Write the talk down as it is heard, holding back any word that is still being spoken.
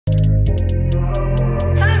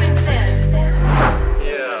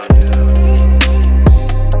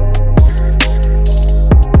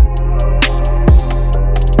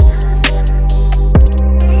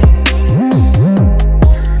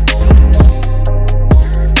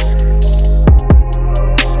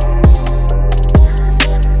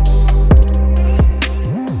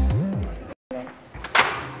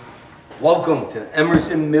Welcome to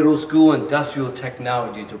Emerson Middle School Industrial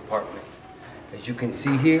Technology Department. As you can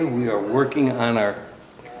see here, we are working on our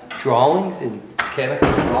drawings in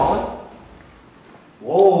mechanical drawing.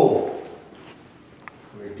 Whoa!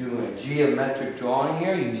 We're doing a geometric drawing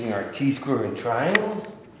here using our T-square and triangles.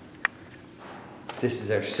 This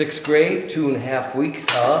is our 6th grade, 2.5 weeks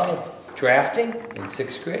of drafting in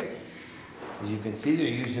 6th grade. As you can see, they're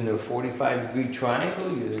using a 45-degree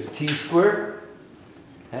triangle, the T-square.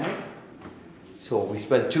 Okay. So we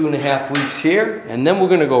spent 2.5 weeks here, and then we're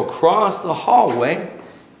going to go across the hallway.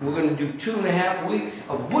 We're going to do 2.5 weeks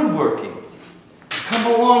of woodworking.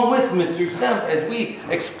 Come along with Mr. Senf as we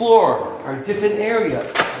explore our different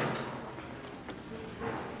areas.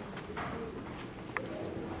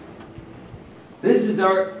 This is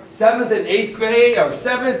our 7th and 8th grade, our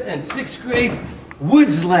 7th and 6th grade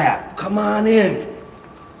Woods Lab. Come on in.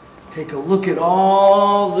 Take a look at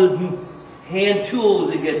all the hand tools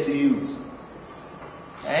they get to use.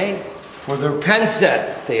 Okay? For their pen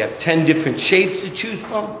sets, they have 10 different shapes to choose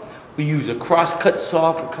from. We use a crosscut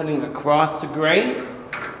saw for cutting across the grain.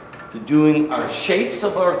 To doing our shapes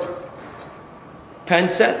of our pen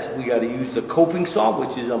sets, we got to use the coping saw,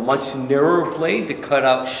 which is a much narrower blade to cut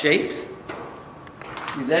out shapes.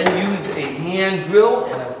 We then use a hand drill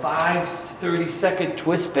and a 5/32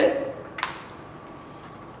 twist bit.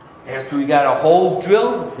 After we got a holes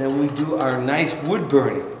drilled, then we do our nice wood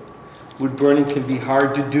burning. Wood burning can be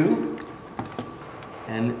hard to do,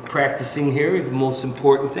 and practicing here is the most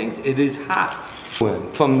important thing. It is hot.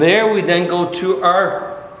 From there, we then go to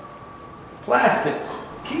our plastics,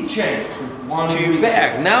 keychain, to your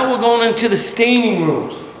bag. Now we're going into the staining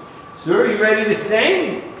rooms. Sir, you ready to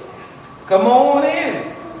stain? Come on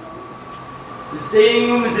in. The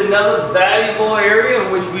staining room is another valuable area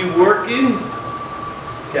in which we work in.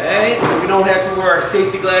 Okay, we don't have to wear our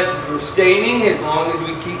safety glasses for staining as long as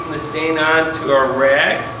we keep the stain on to our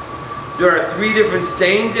rags. There are 3 different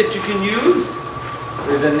stains that you can use.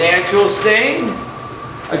 There's a natural stain,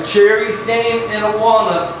 a cherry stain, and a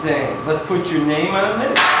walnut stain. Let's put your name on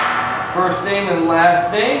this. First name and last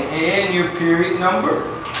name, and your period number.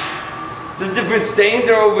 The different stains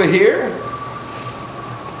are over here.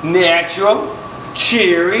 Natural,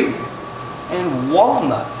 cherry, and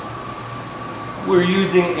walnut. We're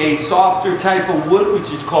using a softer type of wood,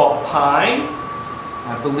 which is called pine.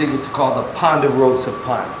 I believe it's called a ponderosa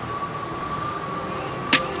pine.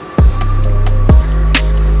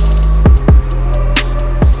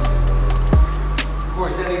 Of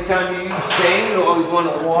course, anytime you use stain, you always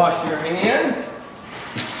want to wash your hands.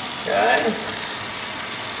 Okay.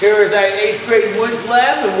 Here is our 8th grade Woods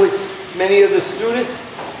Lab, in which many of the students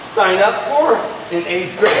sign up for in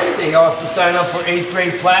 8th grade. They also sign up for 8th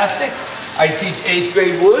grade plastic. I teach 8th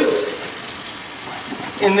grade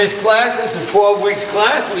woods. In this class, it's a 12 weeks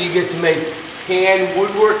class where you get to make hand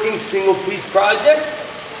woodworking single piece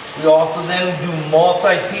projects. We also then do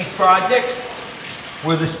multi-piece projects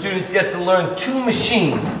where the students get to learn 2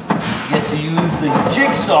 machines. You get to use the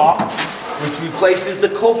jigsaw, which replaces the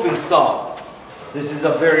coping saw. This is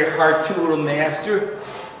a very hard tool to master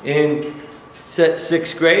in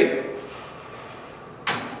 6th grade.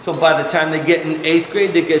 So by the time they get in 8th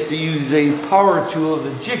grade, they get to use a power tool, the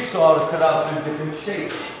jigsaw, to cut out their different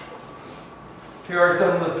shapes. Here are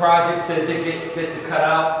some of the projects that they get to cut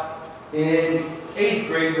out in 8th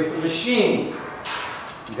grade with the machine.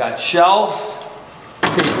 You got shelves,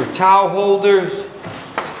 paper towel holders,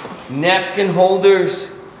 napkin holders,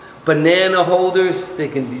 banana holders. They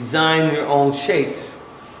can design their own shapes.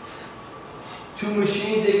 2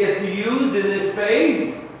 machines they get to use in this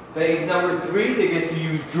phase. Phase number 3, they get to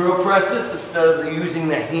use drill presses instead of using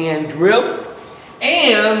the hand drill.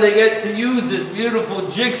 And they get to use this beautiful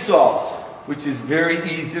jigsaw, which is very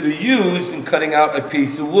easy to use in cutting out a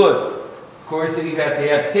piece of wood. Of course, you have to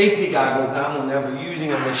have safety goggles on whenever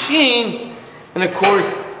using a machine. And of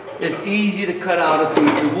course, it's easy to cut out a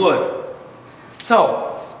piece of wood.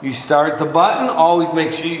 So, you start the button, always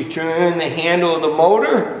make sure you turn the handle of the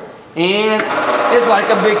motor, and it's like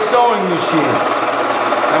a big sewing machine.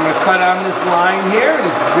 I'm going to cut on this line here.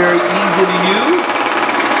 It's very easy to use.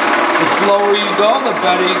 The slower you go, the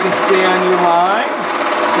better you can stay on your line.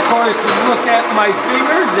 Of course, you look at my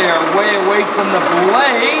fingers, they're way away from the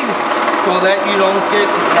blade so that you don't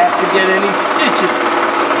have to get any stitches.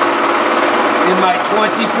 In my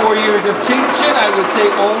 24 years of teaching, I would say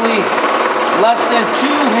only less than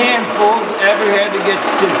 2 handfuls ever had to get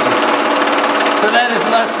stitches. So that is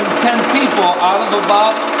less than 10 people out of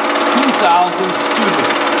about 2,000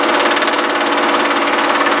 students.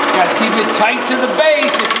 You gotta keep it tight to the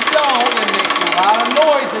base. If you don't, it makes a lot of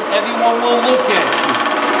noise and everyone will look at you.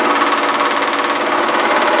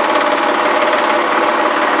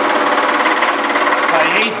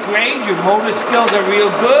 grade, your motor skills are real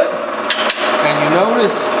good. And you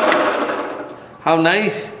notice how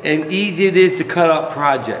nice and easy it is to cut up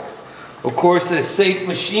projects. Of course, a safe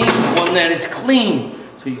machine is one that is clean,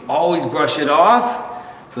 so you always brush it off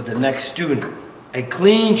for the next student. A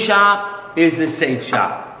clean shop is a safe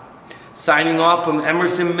shop. Signing off from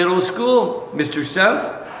Emerson Middle School, Mr. Senf,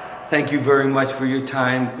 thank you very much for your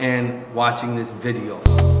time and watching this video.